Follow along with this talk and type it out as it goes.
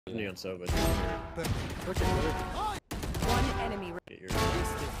Me on sova. One enemy.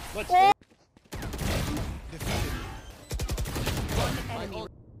 Let's One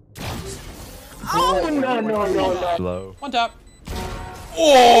enemy. Oh no. Low. One tap.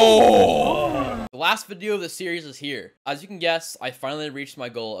 Oh! The last video of the series is here. As you can guess, I finally reached my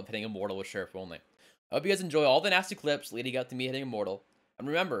goal of hitting Immortal with Sheriff only. I hope you guys enjoy all the nasty clips leading up to me hitting Immortal. And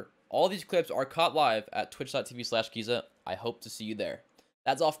remember, all these clips are caught live at twitch.tv/geeza. I hope to see you there.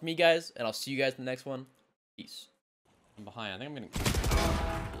 That's all for me, guys, and I'll see you guys in the next one. Peace. I'm behind. I think I'm gonna...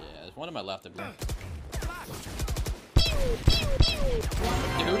 Yeah, there's one on my left, I believe.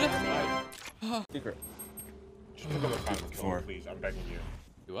 Dude? secret. Four. Please, I'm begging you.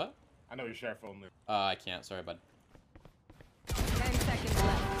 Do what? I know you're sheriff only. I can't. Sorry, bud. 10 seconds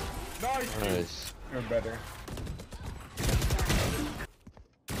left. Nice. You're better.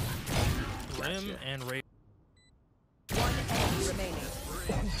 Rim and Reyna. One enemy remaining.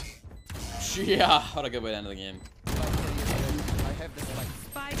 Yeah, what a good way to end the game.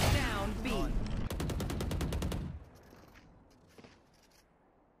 Spike down B.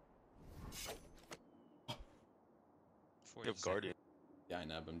 You have Guardian. Yeah, I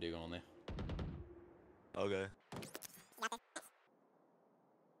know, but I'm deagle only. Okay.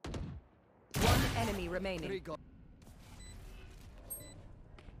 One enemy remaining.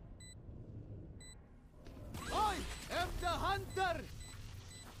 I am the hunter!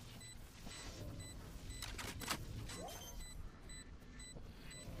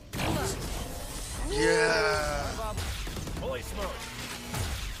 Yeah. Holy smoke.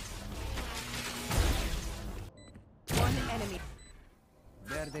 One enemy.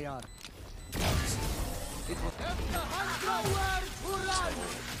 There they are. It was the hunter nowhere to run!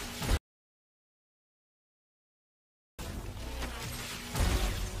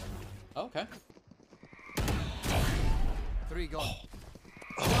 Oh, okay. 3 gone.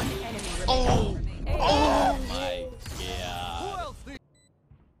 One enemy remaining. Oh my Who god. else did?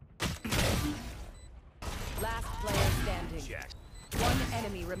 Last player standing. One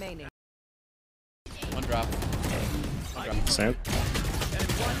enemy remaining. One drop. One drop. Sam?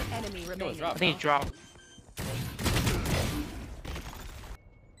 One enemy Go, remaining. drop. I think he dropped.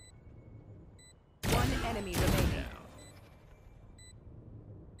 One enemy remaining.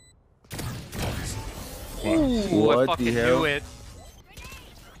 Ooh, I fucking knew it.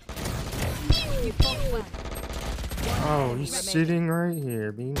 You both went. Oh, he's sitting right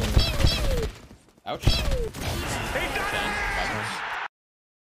here, being Ouch.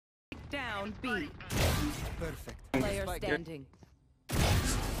 Down B. Perfect. Player standing.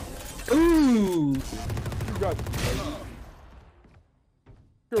 Ooh.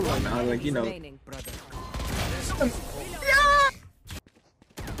 One Nah, like, you know. remaining. Brother.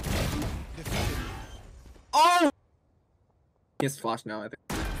 Oh! He's flash now, I think.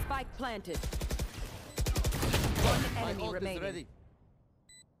 Spike planted. One My enemy ult is remaining. ready.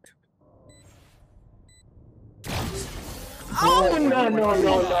 Oh no.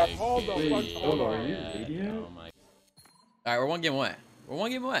 Hold the fuck on, you idiot. Oh my. Alright, we're one game away. We're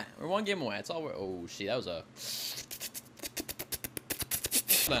one game away. We're one game away. That's all we're. Oh, shit, that was a.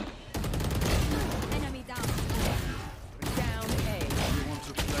 Done. Enemy down. Down A. You want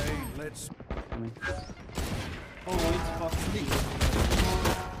to play? Let's.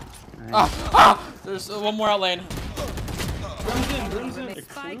 There's one more out lane.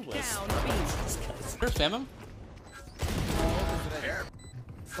 Spike down B. First, spam him.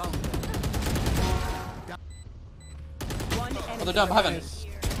 One Oh, enemy they're down behind. remaining.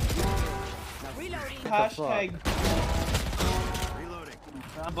 Reloading.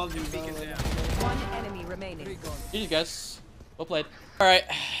 One enemy remaining. GG, guys. Well played. Alright.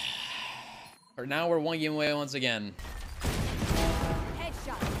 For now, we're one game away once again.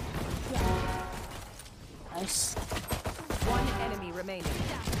 Headshot. Nice. One enemy remaining.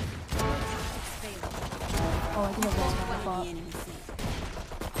 Oh, I think I lost my bot.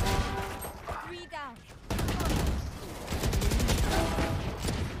 Three down.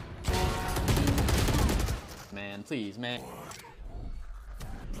 Man, please, man.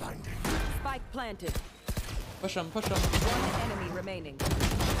 Spike planted. Push him, push him. One enemy remaining.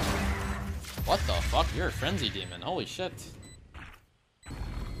 What the fuck? You're a frenzy demon. Holy shit.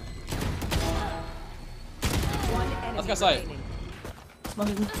 One enemy Let's go side. remaining.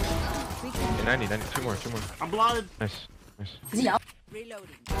 90. Two more. I'm blinded. Nice. Reloading.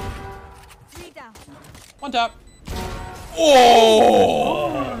 Three down. One tap.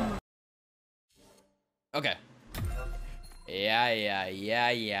 Oh! Okay. Yeah.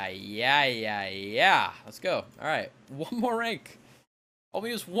 Let's go. Alright. One more rank.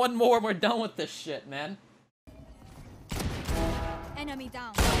 Only use one more and we're done with this shit, man. Enemy enemy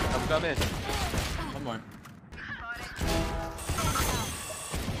down. Come in. One more.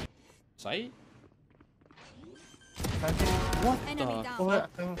 Sight? Enemy down. What?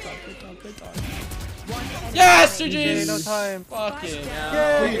 One enemy Yes, remaining. GG's! No time. Fucking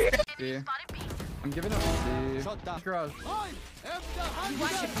Yay! I'm giving up C. Shot down. Garage. You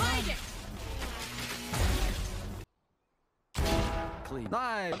want to find it. Clean.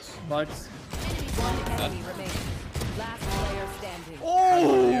 Nice. Bugs. One enemy remaining. Last player standing. I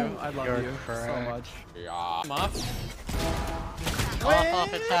love you. I love You're you so correct. much. Yeah. I'm off.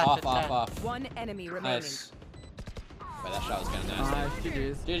 It's Off. One enemy remaining. Nice. But that shot was kind of nasty. Nice.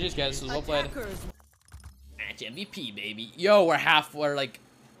 GG's. GG's, guys. This was well played. Attackers. Match MVP, baby. Yo, we're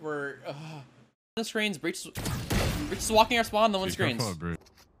the screens. Breach is walking our spawn. The one screens.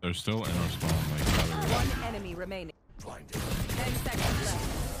 They're still in our spawn. Like, One enemy remaining. 10 seconds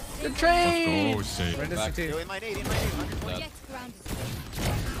left. Good trade. let's go. Safe. Reyna's Back. CT. In my nade.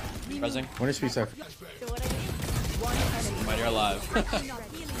 Pressing. One HP safe. One enemy. Might you're alive.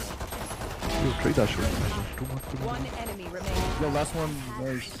 One enemy remaining. Yo, last one.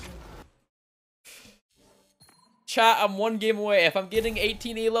 Nice. Chat, I'm one game away. If I'm getting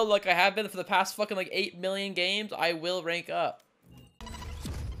 18 elo like I have been for the past fucking like 8 million games, I will rank up.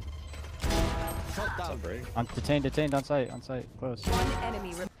 Detained on site, close. One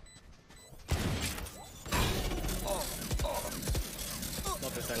enemy remaining.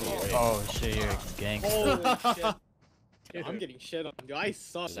 Oh shit, you're a gangster. Holy shit. Dude, I'm getting shit on. Dude, I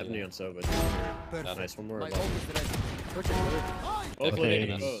suck. 70 on sova. Nice, one more. My ult is ready. Both Okay.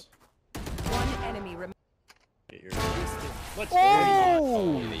 living, both. One enemy remaining. Let's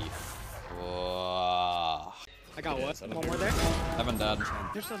Holy I got what? One more there? Haven't died.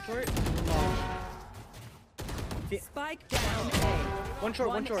 There's some short. Spike down A. One short,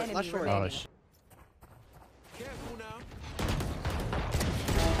 One enemy last short. remaining. Oh shit.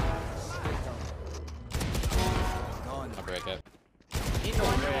 I'll break it.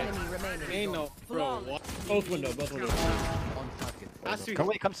 One enemy remaining. Ain't no, bro. What? Both window, both window. Has to.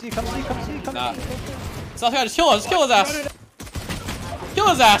 Come see. Nah. Southguy, just kill him. Just kill his ass. Kill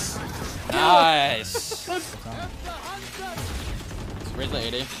his ass. Nice. Raise the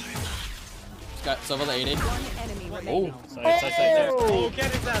 80. Just got Sova the 80. One enemy Oh. remaining. Side, there. Oh,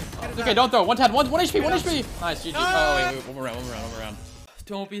 get his ass. It's okay, don't throw. 1 HP, 1 HP. Nice, GG. Oh, wait, one more round.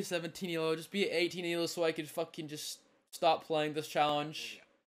 Don't be 17 elo, just be 18 elo so I could fucking just stop playing this challenge.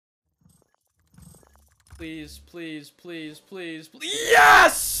 Please.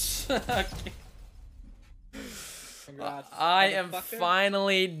 Yes! Congrats. I am Motherfucker.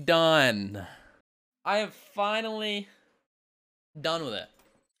 finally done. I am finally done with it.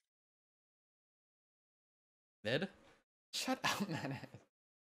 Mid? Shut up, man.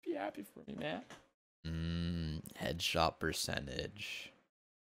 Be happy for me, man. Headshot percentage.